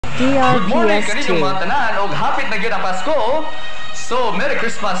Good morning DRPS kaninyong mga tanan og hapit na gyud ang Pasko. So, Merry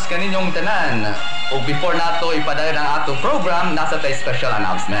Christmas kaninyong tanan. Og before nato ipadayon ang atong program, nasa tay special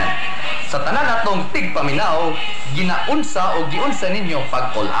announcement. Sa tanan natong tigpaminaw, ginaunsa o giunsa ninyo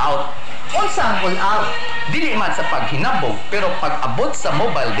pag-all out. Unsa ang all out? Dili man sa paghinabog, pero pag-abot sa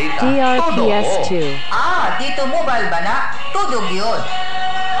mobile data, DRPS 2. Dito mobile ba na? Todo gyud.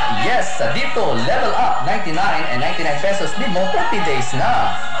 Yes, sa dito, level up 99 and 99 pesos limo 30 days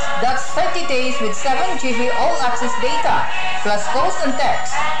na. That's 30 days with 7 GB all-access data, plus calls and text.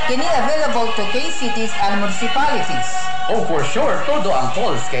 Kini available to K-cities and municipalities. Oh, for sure, todo ang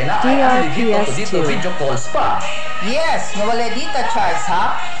calls kay na ay dito video calls pa. Yes, nawala data charge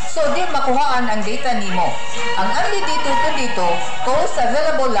ha? So, di makuhaan ang data nimo. Ang only dito calls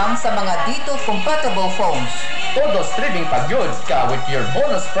available lang sa mga dito compatible phones. Todo streaming pagyod ka with your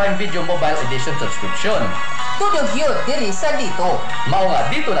bonus Prime Video Mobile Edition subscription. Todo gyud diri sa dito. Mao nga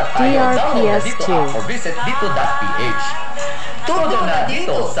dito na tayo, download na DRPS dito 2. or visit dito.ph. Todo na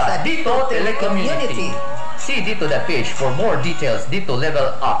dito sa Dito Telecommunity. See Dito.ph for more details. Dito level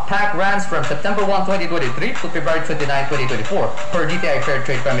up. Pack runs from September 1, 2023 to February 29, 2024 per DTI Fair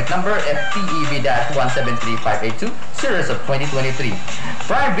Trade Permit Number FTEB-173582 Series of 2023.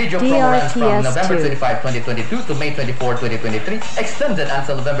 Prime Video promo runs from November 25, 2022 to May 24, 2023, extended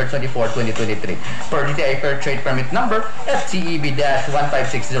until November 24, 2023 per DTI Fair Trade Permit Number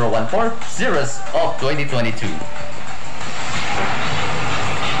FTEB-156014 Series of 2022.